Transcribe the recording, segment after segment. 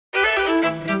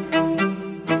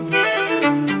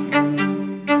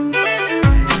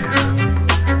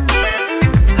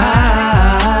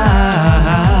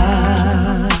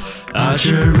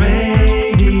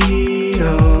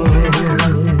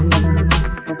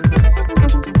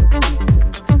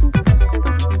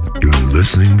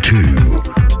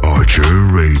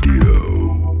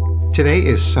Today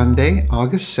is Sunday,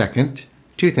 August 2nd,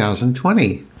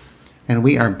 2020, and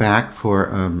we are back for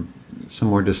some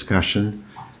more discussion.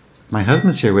 My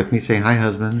husband's here with me. Say hi,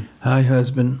 husband. Hi,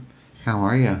 husband. How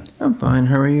are you? I'm fine.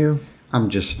 How are you? I'm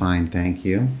just fine, thank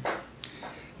you.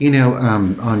 You know,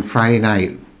 on Friday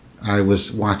night, I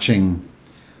was watching,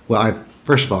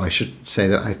 first of all, I should say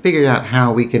that I figured out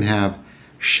how we can have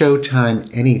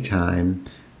Showtime anytime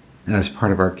as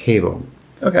part of our cable.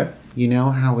 Okay. You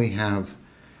know how we have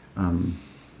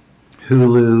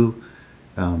Hulu,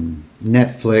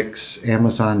 Netflix,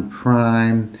 Amazon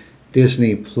Prime,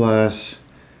 Disney Plus,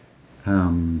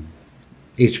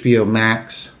 HBO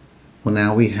Max. Well,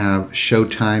 now we have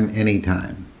Showtime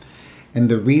anytime. And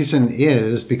the reason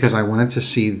is because I wanted to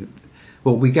see,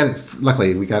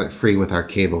 luckily we got it free with our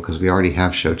cable because we already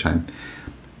have Showtime.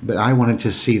 But I wanted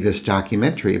to see this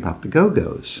documentary about the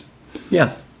Go-Go's.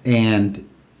 Yes. And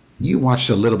you watched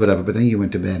a little bit of it, but then you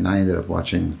went to bed, and I ended up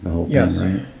watching the whole thing,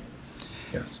 right?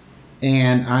 Yes.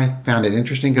 And I found it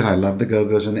interesting because I love the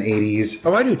Go-Go's in the 80s.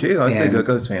 Oh, I do too. I'm a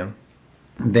Go-Go's fan.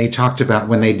 They talked about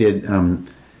when they did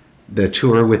the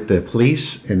tour with the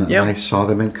police, and I saw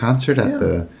them in concert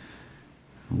at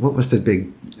what was the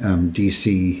big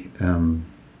D.C.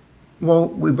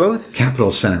 We both... Capitol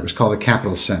Center. It was called the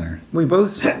Capitol Center. We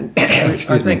both...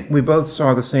 I think we both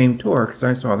saw the same tour because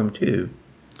I saw them too.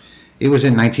 It was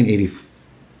in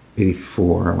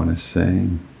 1984, I want to say.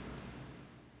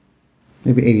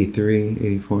 Maybe 83,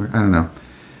 84. I don't know.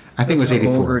 I think it was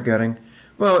 84. We're getting.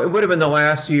 Well, it would have been the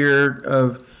last year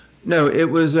of... No,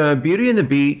 it was Beauty and the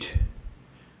Beat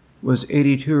was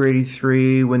 82 or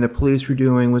 83 when the police were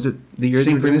doing... Was it the year...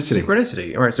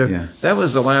 Synchronicity. All right, so that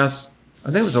was the last... I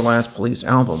think it was the last Police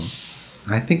album.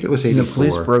 I think it was 84. And the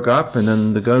Police broke up, and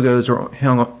then the Go-Go's were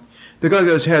hung up. The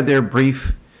Go-Go's had their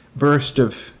brief burst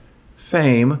of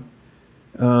fame.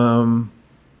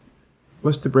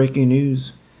 What's the breaking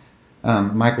news?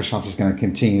 Microsoft is going to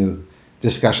continue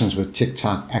discussions with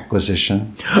TikTok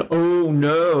acquisition. Oh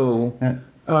no!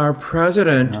 Our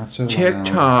president,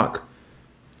 TikTok.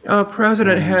 Our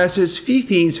president has his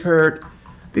fifis hurt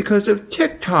because of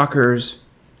TikTokers.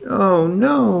 Oh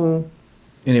no!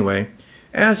 Anyway,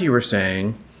 as you were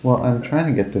saying. Well, I'm trying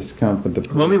to get this count with the.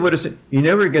 Well, we would have said, you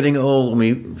know, we're getting old when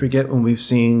we forget when we've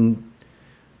seen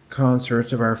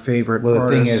concerts of our favorite artists. Well,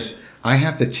 the thing is, I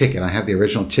have the ticket. I have the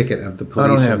original ticket of the police. I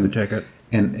don't have the ticket.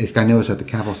 And this guy knows at the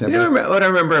Capitol Center. You know what I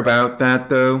remember about that,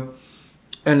 though?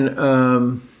 And,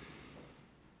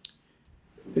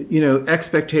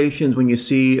 expectations when you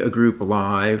see a group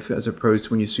live as opposed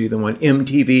to when you see them on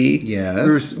MTV.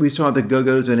 Yes. We saw the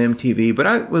Go-Go's on MTV, but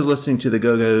I was listening to the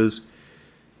Go-Go's,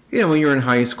 when you were in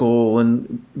high school,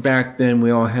 and back then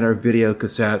we all had our video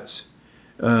cassettes.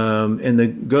 And the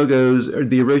Go-Go's,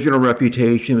 the original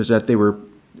reputation was that they were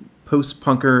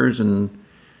post-punkers and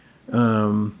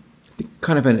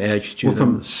kind of an edge to them.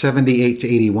 From 78 to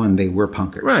 81, they were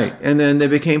punkers. Right, and then they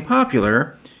became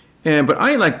popular. But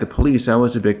I liked the Police. I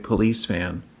was a big Police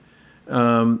fan.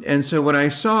 And so when I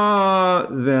saw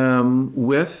them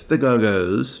with the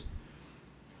Go-Go's,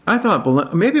 I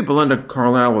thought maybe Belinda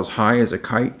Carlisle was high as a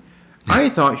kite. I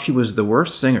thought she was the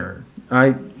worst singer.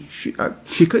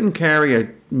 She couldn't carry a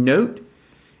note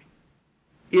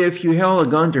if you held a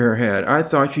gun to her head. I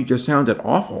thought she just sounded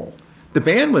awful. The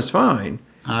band was fine.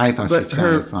 I thought she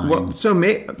sounded fine. Well,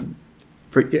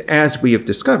 as we have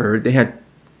discovered, they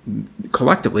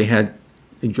collectively had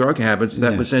drug habits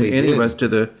that would send any of us to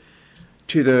the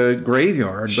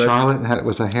graveyard. But Charlotte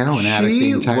was a heroin addict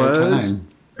the entire time.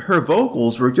 Her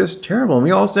vocals were just terrible. And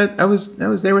we all said, I was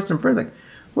there with some friends, like,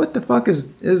 what the fuck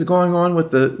is going on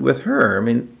with her? I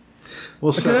mean,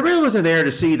 because I really wasn't there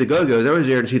to see the Go-Go's. I was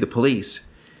there to see the Police.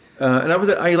 And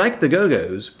I liked the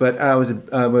Go-Go's, but I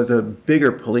was a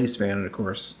bigger Police fan, and of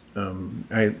course,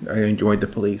 I enjoyed the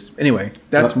Police. Anyway,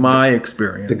 that's my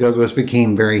experience. The Go-Go's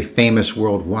became very famous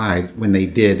worldwide when they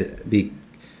did the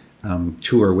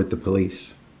tour with the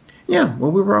Police. Yeah,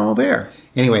 well, we were all there.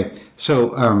 Anyway,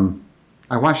 so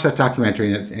I watched that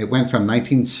documentary, and it went from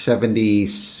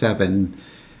 1977,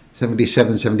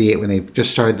 78, when they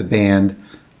just started the band,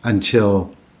 up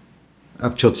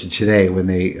till today, when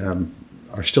they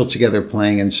are still together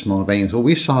playing in small venues. Well,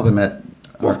 we saw them at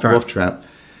Wolf Trap.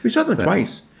 We saw them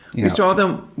twice. We saw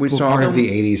them. Part of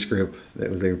the '80s group.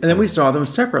 And then we saw them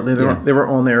separately. They were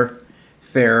on their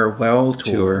farewell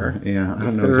tour. Yeah, I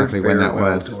don't know exactly when that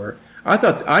was. Tour.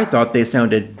 I thought they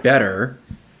sounded better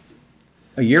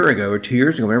a year ago or 2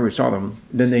 years ago, whenever we saw them,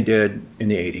 than they did in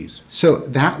the '80s. So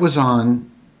that was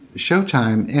on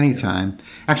Showtime anytime.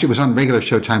 Actually, it was on regular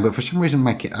Showtime, but for some reason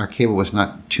our cable was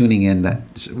not tuning in.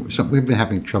 We've been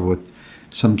having trouble with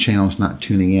some channels not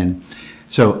tuning in.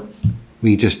 So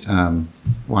We just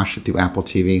watched it through Apple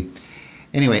TV.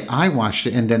 Anyway, I watched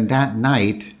it, and then that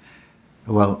night,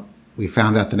 well, we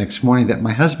found out the next morning that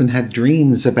my husband had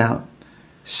dreams about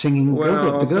singing the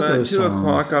Well, so Go-Go at 2 songs.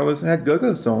 o'clock, I had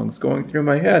go-go songs going through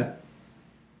my head.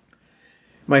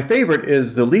 My favorite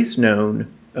is the least known,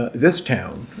 This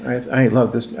Town. I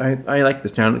love this. I like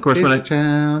This Town. Of course, This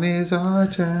town is our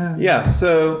town. yeah,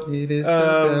 so It is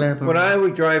so clever. when I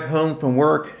would drive home from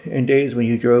work, in days when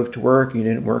you drove to work and you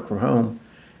didn't work from home,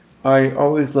 I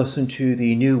always listened to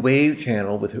the New Wave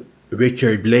channel with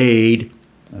Richard Blade.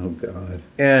 Oh, God.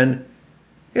 And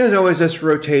there's always this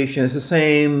rotation. It's the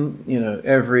same,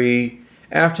 every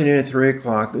afternoon at 3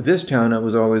 o'clock. This Town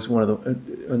was always one of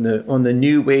on the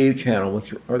New Wave channel,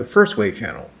 or the First Wave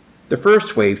channel. The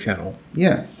First Wave channel,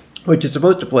 Yes. which is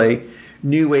supposed to play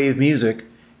new wave music,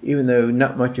 even though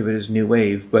not much of it is new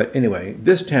wave. But anyway,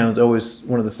 This Town's always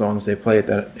one of the songs they play at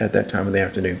that time of the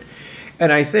afternoon.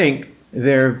 And I think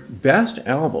their best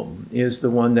album is the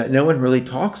one that no one really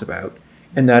talks about,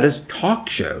 and that is Talk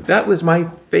Show. That was my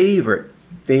favorite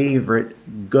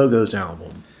Go-Go's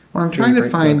album. Well, I'm trying to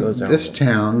Favorite find Go-Go's This album.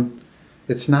 town.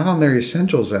 It's not on their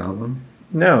Essentials album.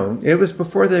 No, it was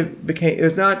before they became. It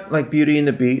was not like Beauty and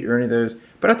the Beat or any of those.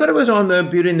 But I thought it was on the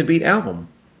Beauty and the Beat album.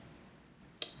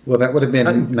 Well, that would have been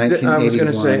 1981. I was going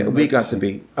to say We Let's Got the see.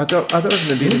 Beat. I thought it was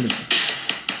in the Beauty and the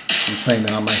I'm playing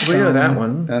that on my phone. We know that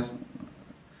one.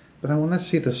 But I want to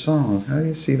see the song. How do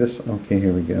you see this? Okay,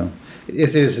 here we go.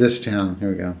 It is This Town. Here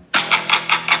we go.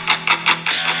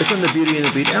 It's on the Beauty and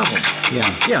the Beat album. Yeah.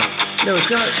 Yeah. No, it's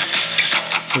not.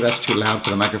 So that's too loud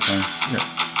for the microphone. No.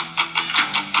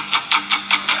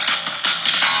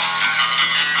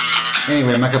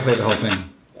 Anyway, I'm not going to play the whole thing.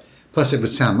 Plus, it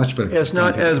would sound much better. if It's it was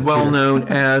not going to the as well computer. known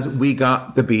as We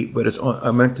Got the Beat, but it's on,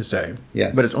 I meant to say.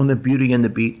 Yes. But it's on the Beauty and the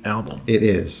Beat album. It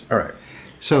is. All right.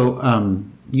 So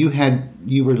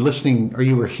you were listening or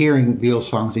you were hearing Beatles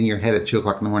songs in your head at 2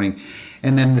 o'clock in the morning,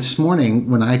 and then this morning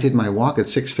when I did my walk at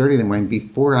 6:30 in the morning,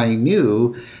 before I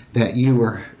knew that you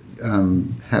were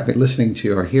listening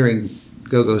to or hearing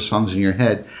Go-Go songs in your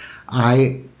head,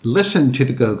 I listened to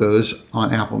the Go-Go's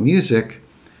on Apple Music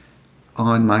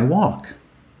on my walk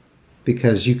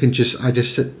because you can just I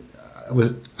didn't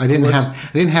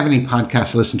have any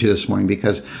podcasts to listen to this morning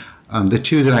because the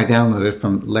two that I downloaded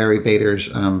from Larry Vader's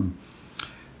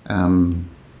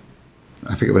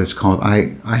I forget what it's called.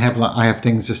 I have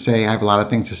things to say. I have a lot of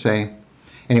things to say.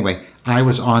 Anyway, I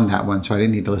was on that one, so I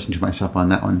didn't need to listen to myself on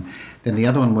that one. Then the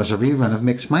other one was a rerun of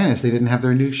Mix Minus. They didn't have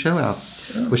their new show out,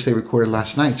 which they recorded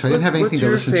last night, so I didn't have anything to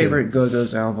listen What's your favorite to.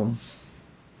 Go-Go's album?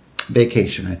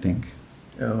 Vacation, I think.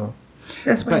 Oh,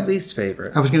 that's my But- least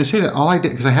favorite. I was going to say that all I did,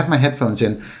 because I had my headphones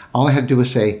in, all I had to do was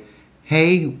say,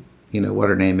 hey, what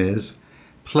her name is,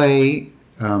 play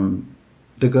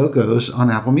the Go-Go's on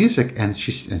Apple Music. And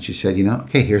she said,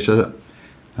 okay, here's a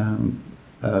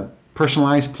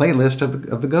personalized playlist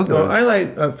of the Go-Go's. Well, I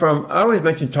like I always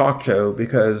mention Talk Show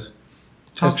because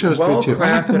Talk it's Show's a good too.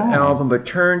 I like them well-crafted all. album, but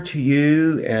Turn to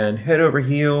You and Head Over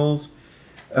Heels,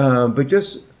 but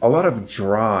just a lot of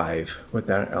drive with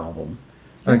that album.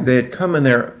 Like they had come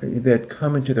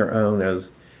into their own as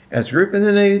a group, and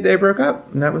then they broke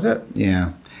up, and that was it.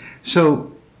 Yeah.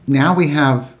 So now we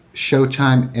have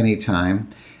Showtime Anytime.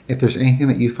 If there's anything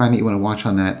that you find that you want to watch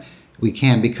on that, we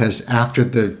can, because after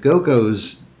the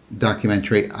Go-Go's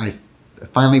documentary, I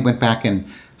finally went back and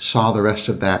saw the rest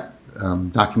of that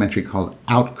documentary called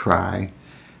Outcry,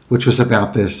 which was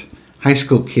about this high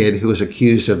school kid who was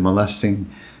accused of molesting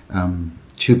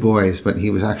two boys, but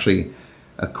he was actually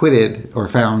acquitted or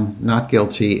found not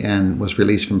guilty and was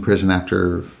released from prison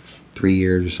after 3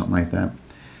 years or something like that.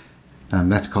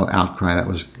 That's called Outcry. That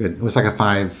was good. It was like a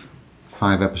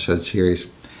five episode series.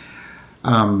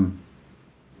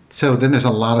 So then there's a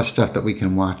lot of stuff that we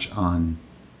can watch on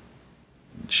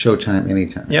Showtime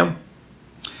Anytime. Yeah.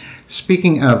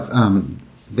 Speaking of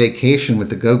vacation with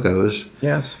the Go-Go's,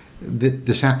 Yes.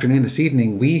 this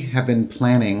evening, we have been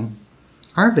planning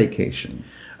our vacation.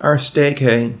 Our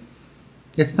staycay.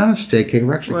 It's not a staycation.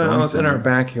 We're actually Well, going it's in our somewhere.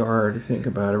 backyard. Think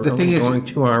about it. The We're thing only is- going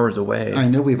 2 hours away. I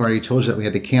know we've already told you that we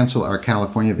had to cancel our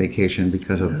California vacation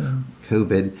because of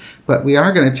COVID, but we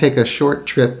are going to take a short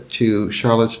trip to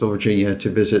Charlottesville, Virginia to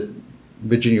visit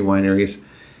Virginia wineries.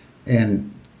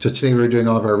 And so today we're doing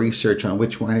all of our research on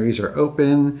which wineries are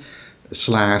open, /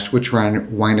 which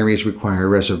wineries require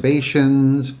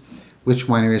reservations, which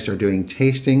wineries are doing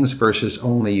tastings versus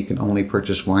you can only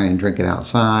purchase wine and drink it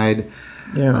outside.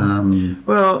 Yeah.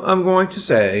 Well, I'm going to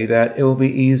say that it will be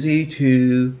easy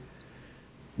to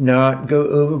not go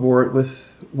overboard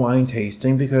with wine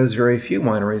tasting because very few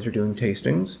wineries are doing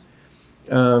tastings.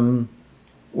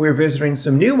 we're visiting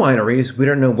some new wineries. We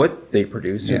don't know what they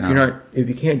produce. Yeah. If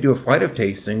you can't do a flight of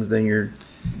tastings, then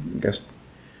I guess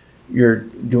you're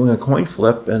doing a coin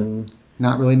flip. And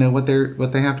Not really know what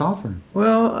they have to offer.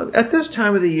 well, at this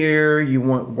time of the year, you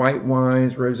want white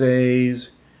wines, rosés,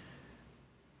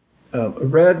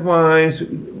 red wines.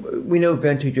 We know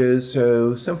vintages,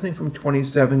 so something from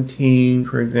 2017,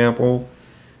 for example,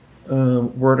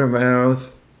 word of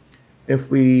mouth.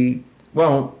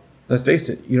 Let's face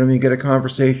it, you don't even get a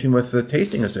conversation with the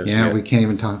tasting associate. Yeah, we can't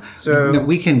even talk. So- No,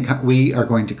 we are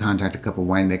going to contact a couple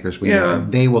winemakers. We know, Yeah.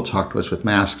 and they will talk to us with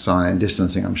masks on and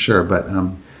distancing, I'm sure. But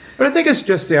But I think it's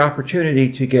just the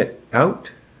opportunity to get out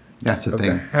that's the of thing.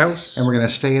 the house. And we're going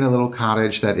to stay in a little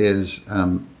cottage that is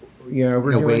Yeah,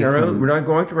 we're away doing our own. from- We're not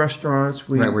going to restaurants.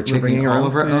 right. We're taking bringing all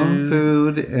of our own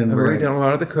food, and And we're we're doing a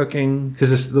lot of the cooking. because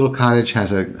this little cottage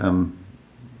has a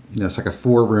it's like a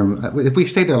 4-room. If we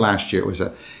stayed there last year, it was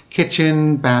a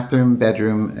kitchen, bathroom,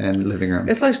 bedroom, and living room.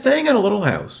 It's like staying in a little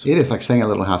house. It is like staying in a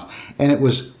little house, and it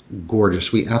was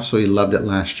gorgeous. We absolutely loved it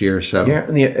last year. So Yeah,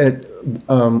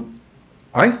 and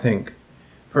I think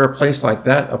for a place like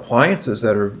that, appliances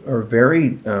that are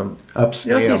very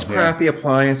upscale. these yeah. crappy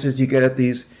appliances you get at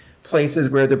these places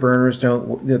where the burners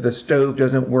don't, the stove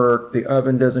doesn't work, the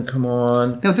oven doesn't come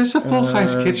on. No, this is a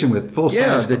full-size kitchen with full-size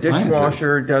Yeah, the appliances.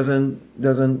 dishwasher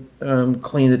doesn't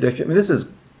clean the dish. I mean, this is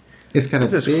It's got a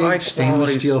high big quality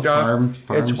stainless steel stuff. farm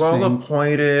It's well sink.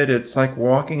 appointed. It's like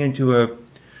walking into a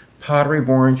Pottery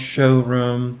Barn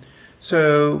showroom.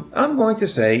 So I'm going to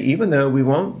say, even though we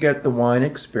won't get the wine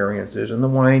experiences and the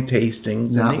wine tastings Not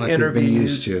and the like we've been interviews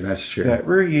used to. That's true. that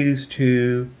we're used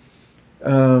to,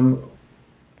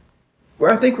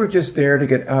 well, I think we're just there to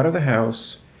get out of the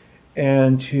house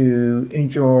and to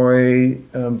enjoy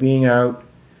being out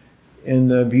in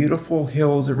the beautiful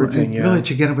hills of Virginia. Really,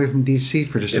 to get away from DC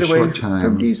for just Get a away short time.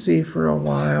 from DC for a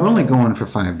while. We're only going for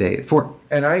 5 days.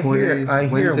 And I hear Wednesday,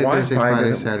 Thursday, Wi-Fi Friday,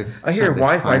 doesn't. Saturday, I hear Sunday,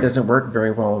 Wi-Fi 5. doesn't work very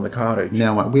well in the cottage.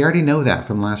 No, we already know that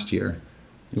from last year.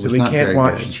 It So was we not can't very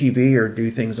watch good. TV or do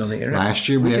things on the internet. Last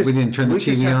year, we didn't turn the we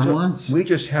just TV have on to- once. We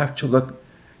just have to look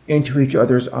into each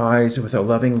other's eyes with a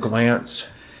loving glance.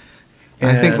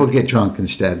 I think we'll And- get drunk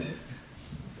instead.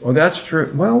 Well, that's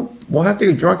true. Well, we'll have to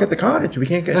get drunk at the cottage. We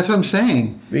can't get. That's what I'm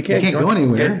saying. we can't, go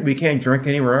anywhere. We can't drink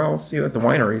anywhere else. At the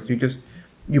wineries,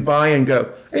 you buy and go.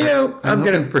 I'm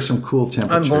looking for some cool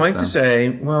temperatures. I'm going though. to say.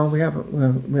 Well, we have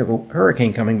a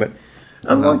hurricane coming, but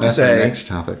I'm Well, going to that's our say. next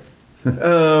topic.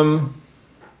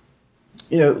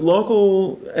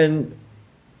 Local and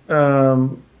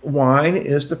wine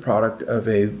is the product of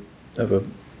a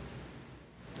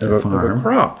farm.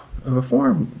 crop, of a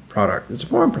farm product. It's a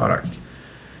farm product,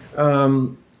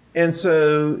 and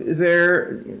so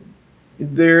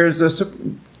there's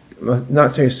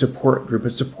not say a support group,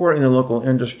 but supporting the local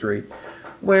industry,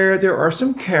 where there are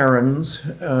some Karens.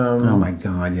 Oh my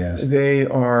God, yes. They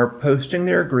are posting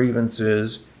their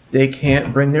grievances. They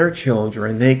can't bring their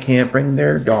children. They can't bring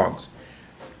their dogs.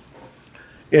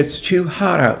 It's too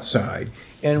hot outside.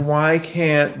 And why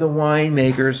can't the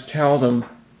winemakers tell them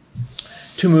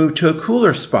to move to a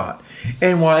cooler spot?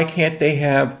 And why can't they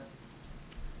have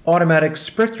automatic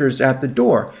spritzers at the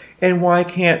door? And why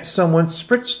can't someone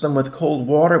spritz them with cold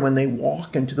water when they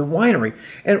walk into the winery?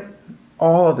 And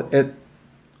all of it.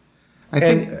 I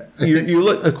think You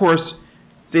look, of course,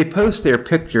 they post their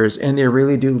pictures, and they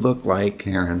really do look like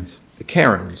Karen's.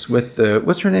 Karens with the,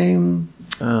 what's her name?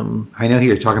 I know who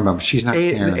you're talking about, but she's not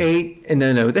Karen.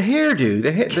 The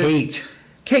hairdo, Kate.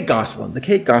 Kate Gosselin, the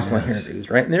Kate Gosselin hairdos,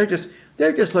 right? And they're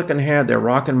just looking to have their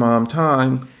rockin' mom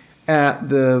time at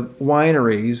the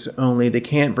wineries. Only they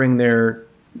can't bring their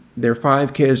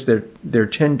 5 kids, their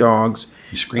 10 dogs,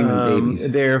 Screaming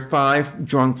babies. their 5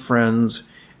 drunk friends,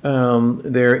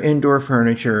 their indoor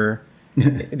furniture,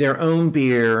 their own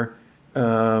beer,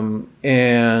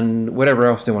 and whatever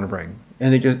else they want to bring.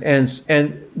 And they just and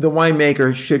the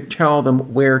winemaker should tell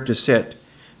them where to sit,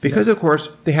 because of course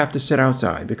they have to sit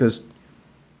outside because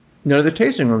none of the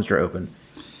tasting rooms are open.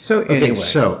 So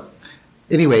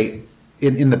anyway,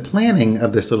 in the planning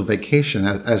of this little vacation,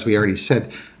 as we already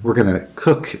said, we're going to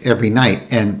cook every night,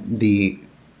 and the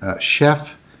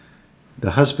chef,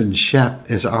 the husband chef,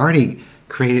 has already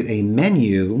created a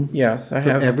menu. yes, I for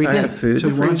have every day. I have food. So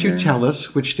in the why don't you freezer. tell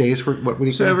us which days what are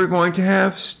you So going we're going to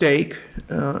have steak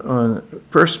on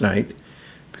first night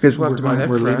because we'll have to buy that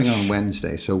we're fresh. leaving on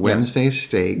Wednesday. So Wednesday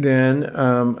steak. Then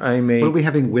I made. What are we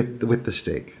having with the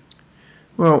steak?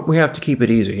 Well, we have to keep it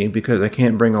easy because I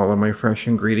can't bring all of my fresh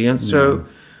ingredients. So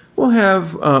we'll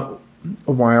have a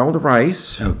wild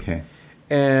rice, Okay.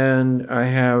 and I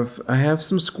have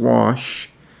some squash,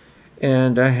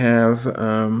 and I have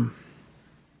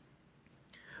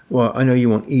Well, I know you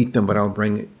won't eat them, but I'll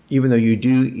bring, even though you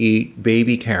do eat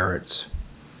baby carrots.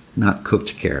 Not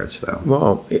cooked carrots, though.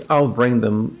 Well, I'll bring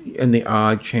them in the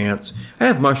odd chance. I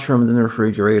have mushrooms in the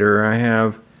refrigerator. I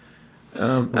have.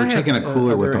 We're taking a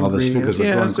cooler with all this food because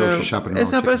we're going grocery shopping.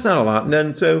 It's not a lot. And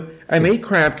then, so I made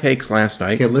crab cakes last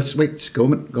night. Okay, let's wait. Let's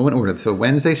go in order. So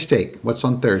Wednesday steak. What's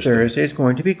on Thursday? Thursday is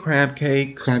going to be crab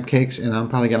cakes. Crab cakes, and I'm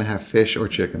probably going to have fish or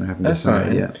chicken. I haven't That's decided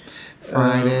fine. yet.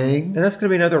 Friday. And that's going to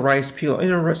be another rice peel.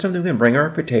 Something we can bring, or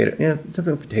potato.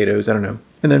 Something with potatoes. I don't know.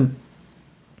 And then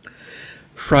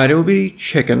Friday will be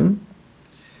chicken.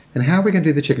 And how are we going to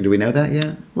do the chicken? Do we know that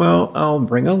yet? Well, I'll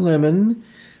bring a lemon.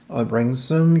 I'll bring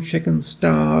some chicken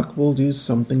stock. We'll do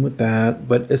something with that.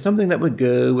 But it's something that would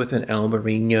go with an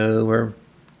Albarino or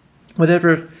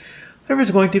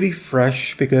whatever's going to be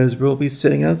fresh, because we'll be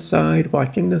sitting outside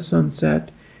watching the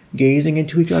sunset, gazing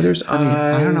into each other's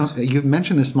eyes. I don't know. You've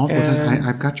mentioned this multiple times.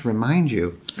 I've got to remind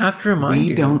you. I have to remind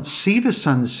you. We don't see the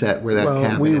sunset where that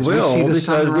cabin we is. will, we see the because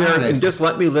sunrise. just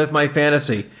let me live my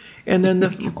fantasy. And then the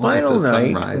final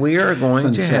night, sunrise. we are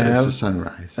going to have the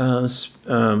sunrise.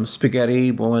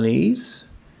 Spaghetti bolognese.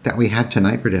 That we had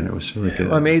tonight for dinner. It was really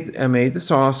good. I made the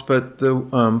sauce, but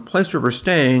the place where we're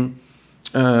staying,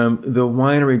 the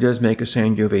winery does make a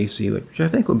Sangiovese, which I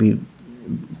think would be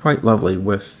quite lovely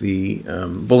with the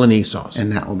bolognese sauce.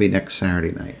 And that will be next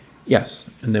Saturday night. Yes,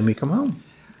 and then we come home.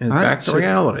 And All right, back to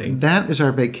reality. That is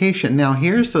our vacation. Now,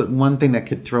 here's the one thing that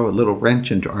could throw a little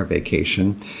wrench into our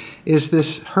vacation, is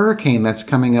this hurricane that's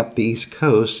coming up the East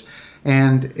Coast,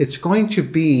 and it's going to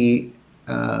be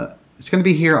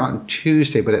here on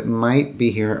Tuesday, but it might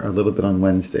be here a little bit on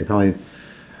Wednesday, probably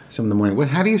some in the morning.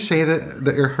 How do you say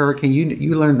the hurricane?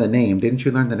 You learned the name, didn't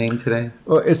you? Learn the name today?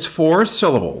 Well, it's 4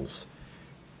 syllables.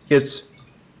 It's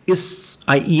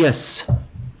Isaias.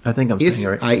 I think I'm saying it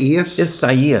right. Isaias?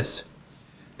 Isaias.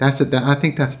 I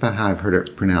think that's about how I've heard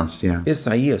it pronounced, yeah.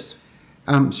 Isaias.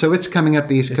 So it's coming up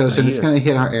the East Coast, and it's Isaias. going to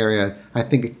hit our area, I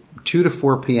think, 2 to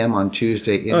 4 p.m. on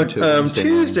Tuesday into Wednesday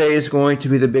Tuesday morning. is going to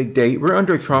be the big date. We're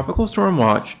under tropical storm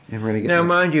watch. And we're gonna get now, that.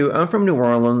 mind you, I'm from New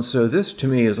Orleans, so this to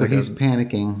me is So like he's a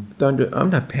panicking. thunder. I'm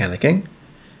not panicking.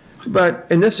 But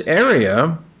in this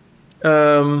area,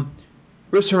 we're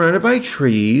surrounded by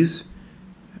trees.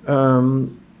 I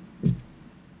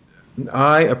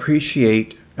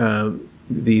appreciate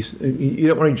these. You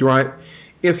don't want to drive.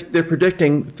 If they're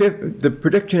predicting, the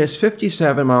prediction is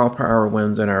 57 mile per hour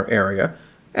winds in our area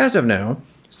as of now.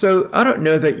 So I don't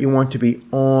know that you want to be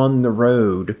on the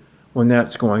road when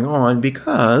that's going on,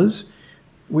 because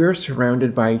we're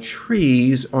surrounded by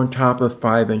trees on top of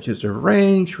 5 inches of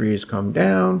rain. Trees come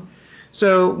down.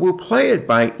 So we'll play it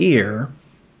by ear.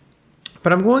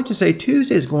 But I'm going to say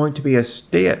Tuesday is going to be a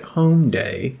stay-at-home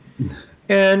day.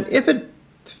 And if it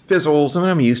fizzles, and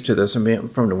I'm used to this, I'm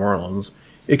from New Orleans,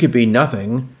 it could be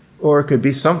nothing or it could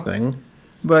be something.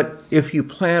 But if you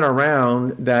plan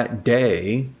around that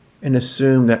day and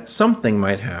assume that something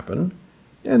might happen,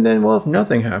 and then, well, if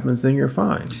nothing happens, then you're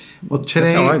fine. Well,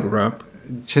 today, that's how I grew up.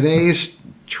 Today's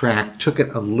track took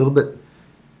it a little bit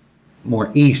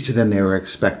more east than they were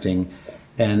expecting,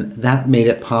 and that made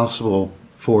it possible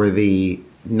for the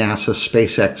NASA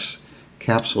SpaceX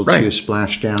capsule to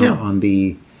splash down on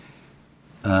the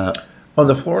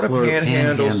Florida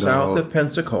Panhandle, south of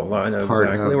Pensacola. I know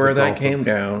exactly where that came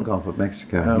down. Gulf of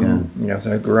Mexico, Yes,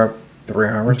 I grew up 3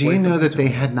 hours Do away you know from that they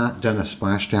had not done a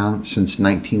splashdown since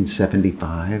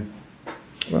 1975?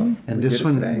 Well, and this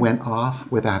one went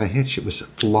off without a hitch. It was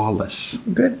flawless.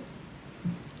 Good.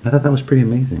 I thought that was pretty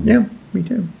amazing. Yeah, me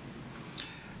too.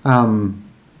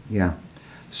 Yeah.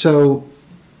 So,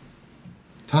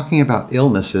 talking about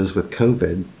illnesses with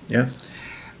COVID. Yes.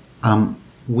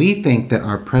 We think that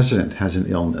our president has an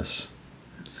illness.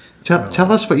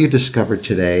 Tell us what you discovered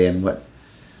today and what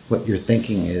your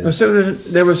thinking is. So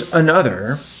there was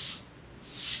another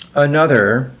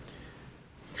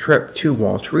trip to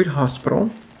Walter Reed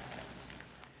Hospital.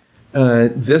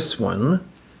 This one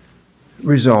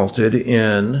resulted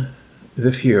in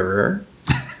the Fuhrer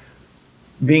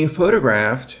being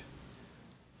photographed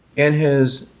in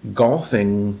his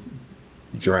golfing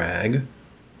drag,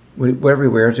 whatever he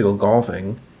wears to go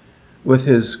golfing, with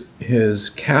his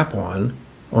cap on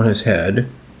his head.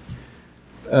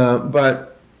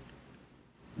 But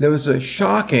there was a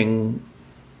shocking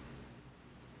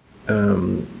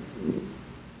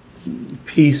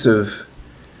piece of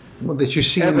that you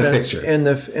see evidence in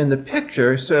the picture. in the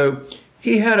picture. So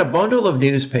he had a bundle of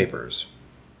newspapers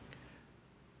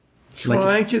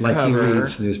trying to cover he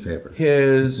reads newspaper.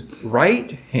 his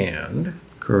right hand,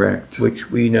 correct, which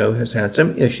we know has had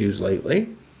some issues lately.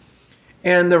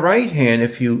 And the right hand,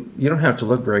 if you don't have to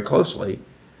look very closely,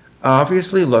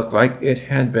 obviously looked like it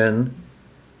had been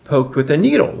poked with a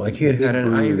needle, like he had an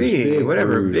bruise, IV, big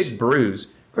whatever, bruise. big bruise.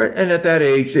 And at that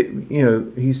age,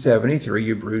 he's 73,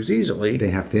 you bruise easily. They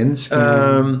have thin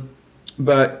skin.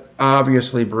 But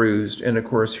obviously bruised. And of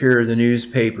course, here are the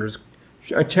newspapers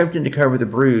attempting to cover the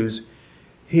bruise.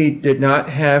 He did not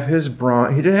have his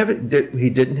he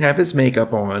didn't have his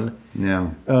makeup on.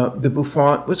 No. The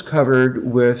bouffant was covered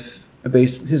with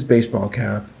his baseball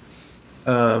cap.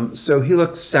 So he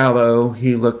looked sallow.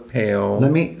 He looked pale.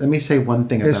 Let me say one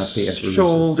thing about the His bruises.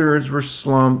 shoulders were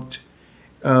slumped.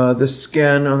 The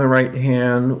skin on the right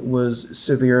hand was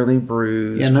severely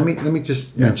bruised. Yeah, let me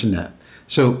just mention that.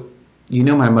 So,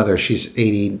 my mother, she's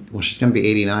 80, well, she's going to be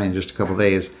 89 in just a couple of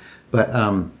days, but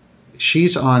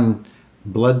she's on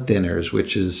blood thinners,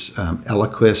 which is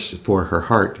Eliquis for her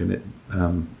heart, and it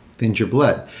thins your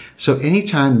blood. So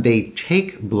anytime they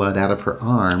take blood out of her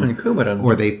arm, And Coumadin.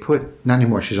 or they put, not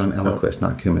anymore, she's on Eliquis,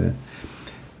 not Coumadin,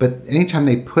 but anytime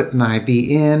they put an IV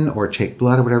in or take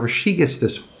blood or whatever, she gets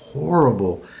this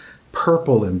horrible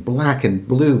purple and black and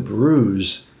blue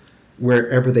bruise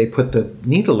wherever they put the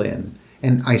needle in.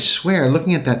 And I swear,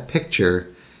 looking at that picture,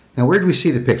 now where did we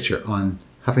see the picture? On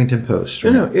Huffington Post,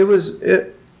 right? No, he was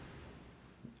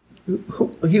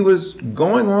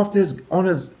going off on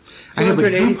his I know,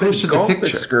 but who 285th posted the golf picture?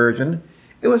 excursion.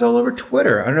 It was all over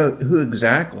Twitter. I don't know who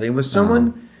exactly. It was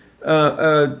someone,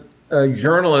 a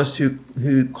journalist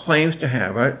who claims to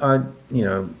have. I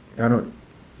don't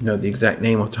know the exact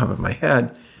name off the top of my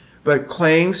head, but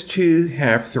claims to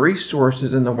have 3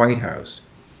 sources in the White House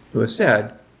who have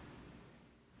said,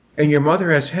 and your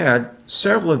mother has had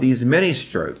several of these mini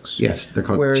strokes. Yes, they're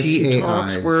called where TAIs. she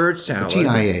talks word salad.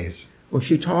 TIAs. Well,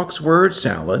 she talks word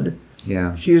salad.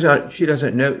 Yeah. She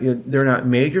doesn't know they're not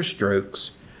major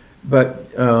strokes, but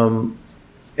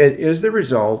it is the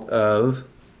result of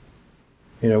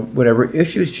whatever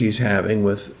issues she's having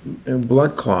with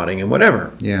blood clotting and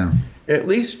whatever. Yeah. At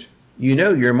least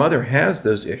your mother has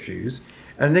those issues.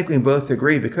 And I think we both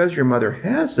agree, because your mother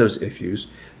has those issues,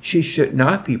 she should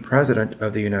not be president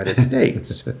of the United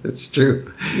States. It's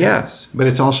true. Yes. But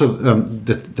it's also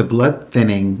the blood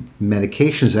thinning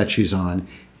medications that she's on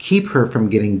keep her from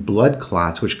getting blood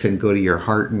clots, which can go to your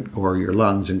heart or your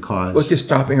lungs and cause. Which is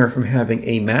stopping her from having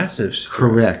a massive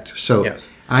stroke. Correct. So Yes.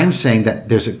 I'm saying that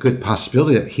there's a good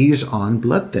possibility that he's on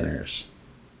blood thinners.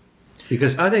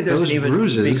 Because I think those there's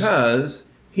bruises. because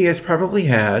he has probably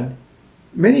had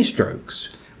many strokes.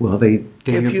 Well, they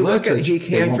If you look at, he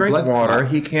can't drink water.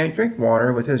 He can't drink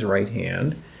water with his right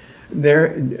hand.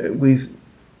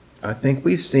 I think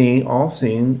we've all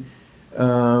seen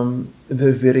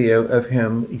the video of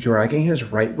him dragging his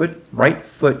right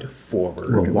foot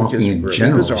forward. Well, which walking is in really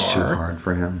general is bizarre. too hard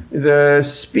for him.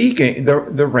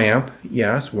 The ramp,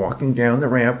 yes, walking down the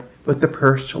ramp with the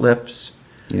pursed lips.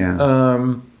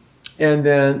 Yeah. And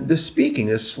then the speaking,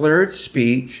 the slurred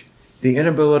speech, the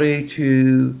inability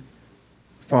to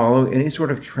follow any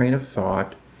sort of train of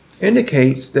thought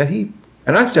indicates that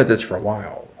and I've said this for a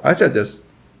while. I said this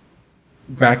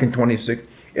back in 26.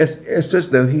 It's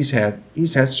as though he's had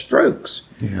strokes.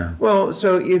 Yeah. Well,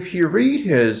 so if you read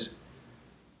his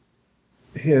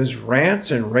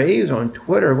rants and raves on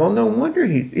Twitter, well, no wonder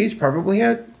he's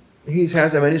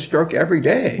has a mini stroke every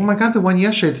day. Oh my God! The one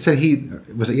yesterday that said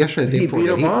was it yesterday? The day He before, beat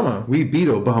that Obama. We beat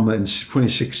Obama in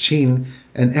 2016,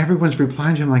 and everyone's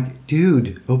replying to him like,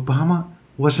 "Dude, Obama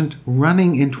wasn't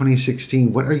running in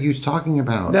 2016. What are you talking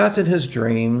about?" That's in his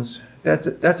dreams. That's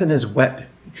in his wet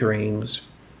dreams.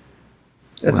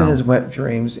 That's in Wow. his wet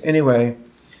dreams. Anyway,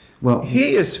 Well,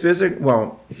 he is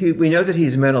we know that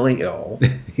he's mentally ill.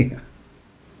 yeah.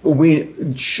 We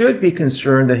should be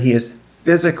concerned that he is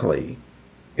physically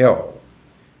ill.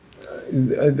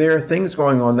 There are things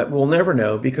going on that we'll never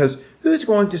know, because who's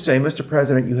going to say, Mr.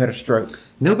 President, you had a stroke?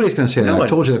 Nobody's going to say that. No I one.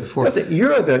 told you that before. Listen,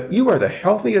 you are the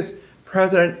healthiest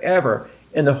president ever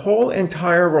in the whole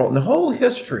entire world, in the whole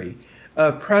history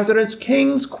of presidents,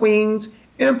 kings, queens,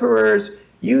 emperors,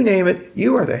 you name it.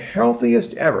 You are the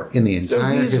healthiest ever. In the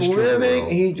entire history of the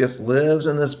world. He just lives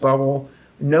in this bubble.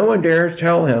 No one dares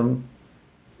tell him,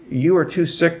 you are too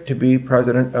sick to be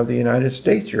president of the United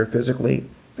States. You're physically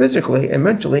and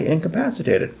mentally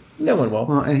incapacitated. No one will.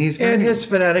 Well, and his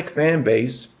fanatic fan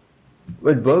base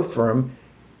would vote for him.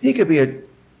 He could be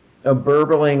a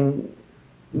burbling,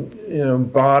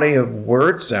 body of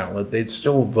word salad. They'd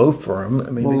still vote for him.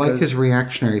 I mean, Well, like because his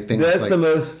reactionary thing. that's the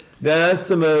most. That's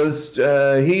the most.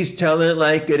 He's telling it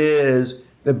like it is.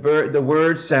 The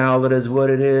word salad is what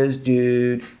it is,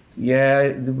 dude.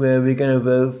 Yeah, we're gonna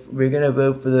vote. We're gonna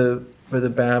vote for the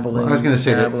babbling. I was going to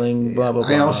say babbling, that. blah blah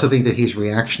blah. I also think that he's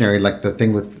reactionary, like the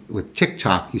thing with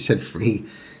TikTok. He said he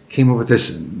came up with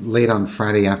this late on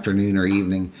Friday afternoon or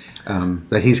evening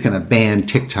that he's going to ban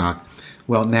TikTok.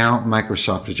 Well, now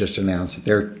Microsoft has just announced that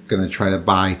they're going to try to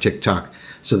buy TikTok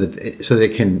so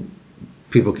that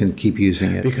people can keep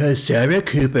using it. Because Sarah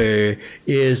Cooper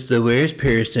is the worst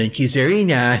person. She's very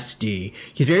nasty.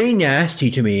 She's very nasty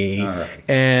to me. All right.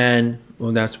 And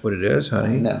Well, that's what it is,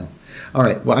 honey. No. All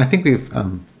right. Well, I think we've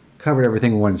covered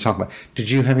everything we wanted to talk about.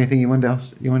 Did you have anything you want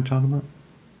to talk about?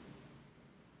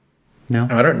 No?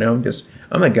 I don't know.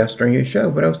 I'm a guest on your show.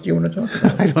 What else do you want to talk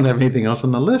about? I don't have anything else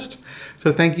on the list.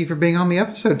 So thank you for being on the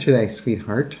episode today,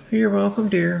 sweetheart. You're welcome,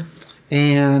 dear.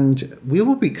 And we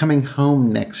will be coming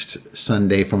home next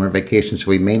Sunday from our vacation, so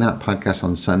we may not podcast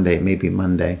on Sunday. It may be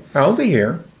Monday. I'll be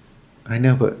here. I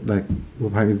know, but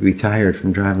we'll probably be tired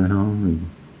from driving home and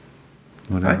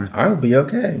whatever. I'll be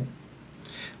okay.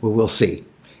 Well, we'll see.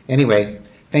 Anyway,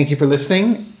 thank you for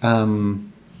listening.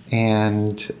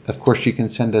 And, of course, you can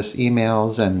send us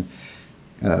emails and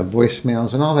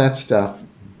voicemails and all that stuff.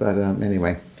 But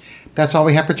anyway, that's all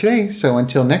we have for today. So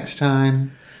until next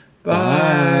time,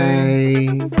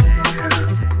 Bye. bye.